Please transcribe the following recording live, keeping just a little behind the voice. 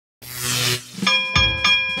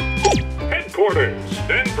Headquarters.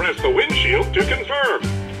 Then press the windshield to confirm.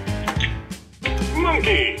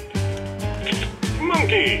 Monkey.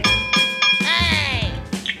 Monkey. Hey!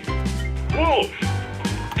 Wolf.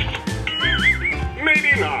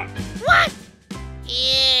 Maybe not. What?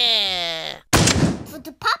 Yeah. For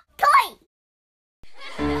the pop toy.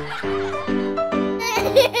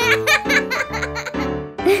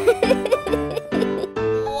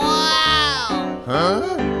 Wow.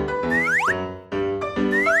 Huh?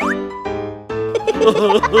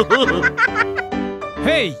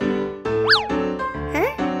 Hey!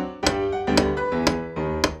 Huh?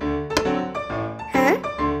 Huh?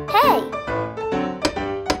 Hey!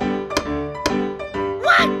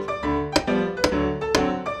 What?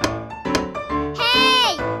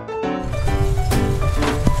 Hey!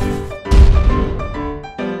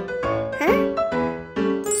 Huh?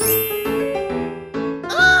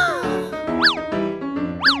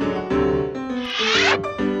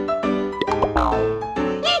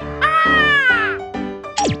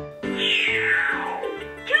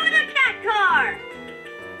 To the cat car!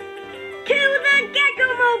 To the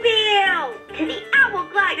Gecko-mobile! To the Owl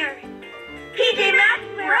Glider! PJ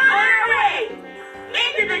Masks, we're on our way!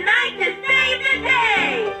 Into the night to save the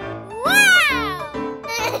day!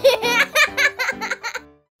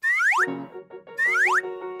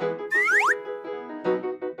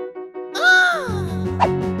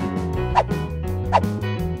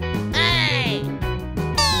 Hey!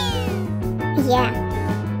 Yeah.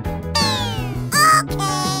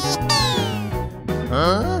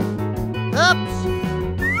 Huh? Oops!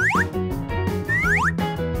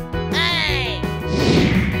 Hey!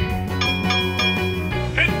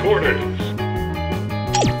 Headquarters.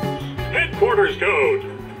 Headquarters code.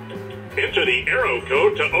 Enter the arrow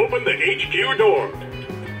code to open the HQ door.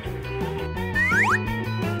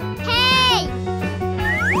 Hey!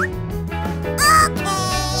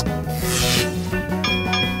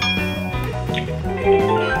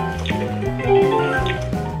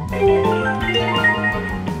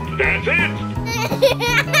 That's it.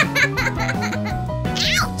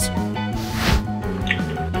 Ouch!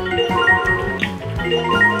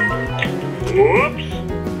 Whoops.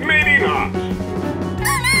 Maybe not.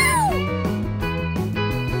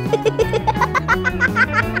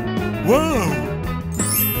 Whoa!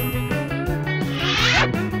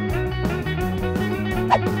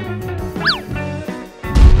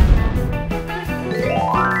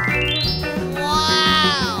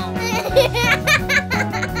 Wow!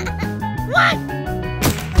 What?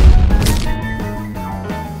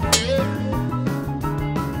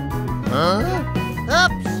 Huh?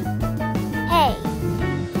 Oops! Hey.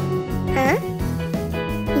 Huh?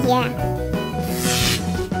 Yeah.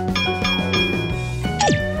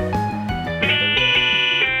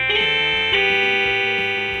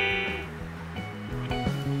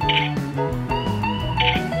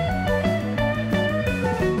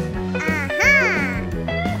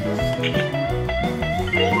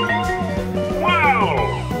 Wow.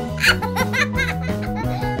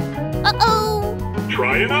 Uh-oh.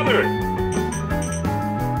 Try another.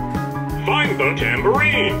 Find the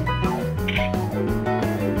tambourine.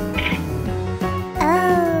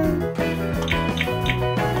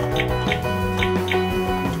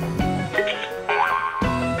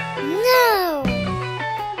 No.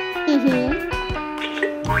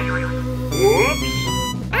 Whoops.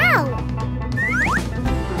 Ow.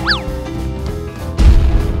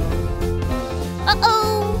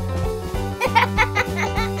 Uh-oh.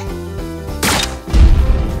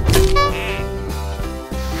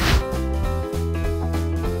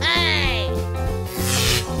 Hey!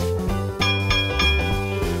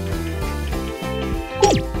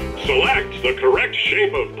 Select the correct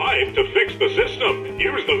shape of pipe to fix the system.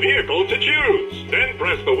 Use the vehicle to choose. Then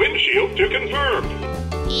press the windshield to confirm.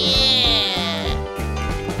 Yeah!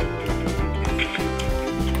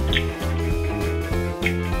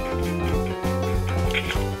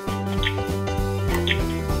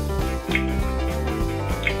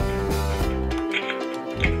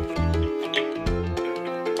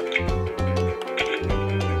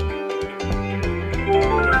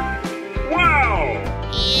 Wow!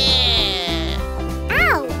 Yeah!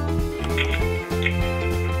 Ow.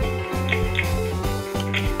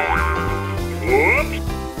 Whoops!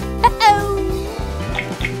 Uh-oh.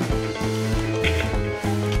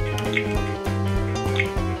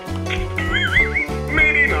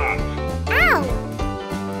 Maybe not. Ow.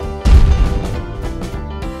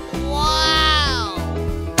 Wow!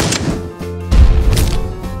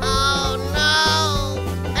 Oh no!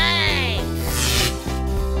 Hey!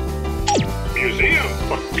 Museum.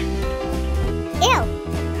 Ew.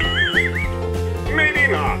 Maybe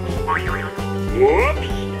not. Whoops!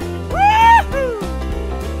 Woohoo!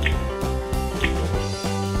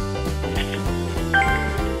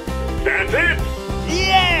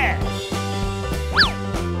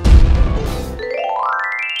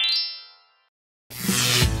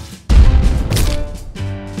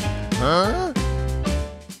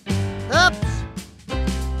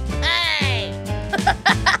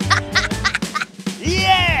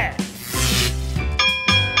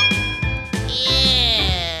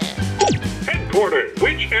 recorder.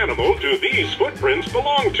 Which animal do these footprints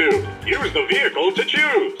belong to? Use the vehicle to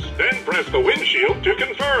choose. Then press the windshield to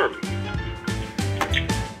confirm.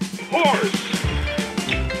 Horse.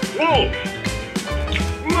 Wolf.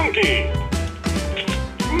 Monkey.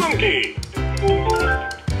 Monkey.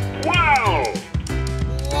 Wow.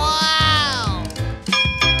 Wow!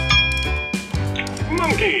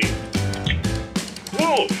 Monkey.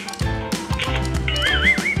 Wolf.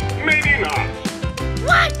 Maybe not.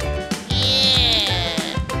 What?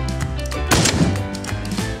 Yeah!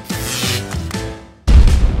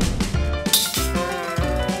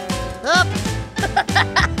 Up!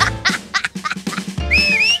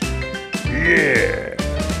 Yeah.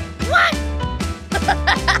 What?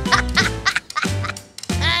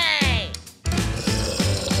 Hey!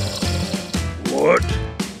 What?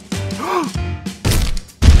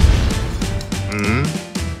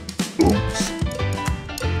 Oops.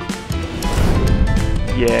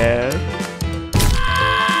 Yeah.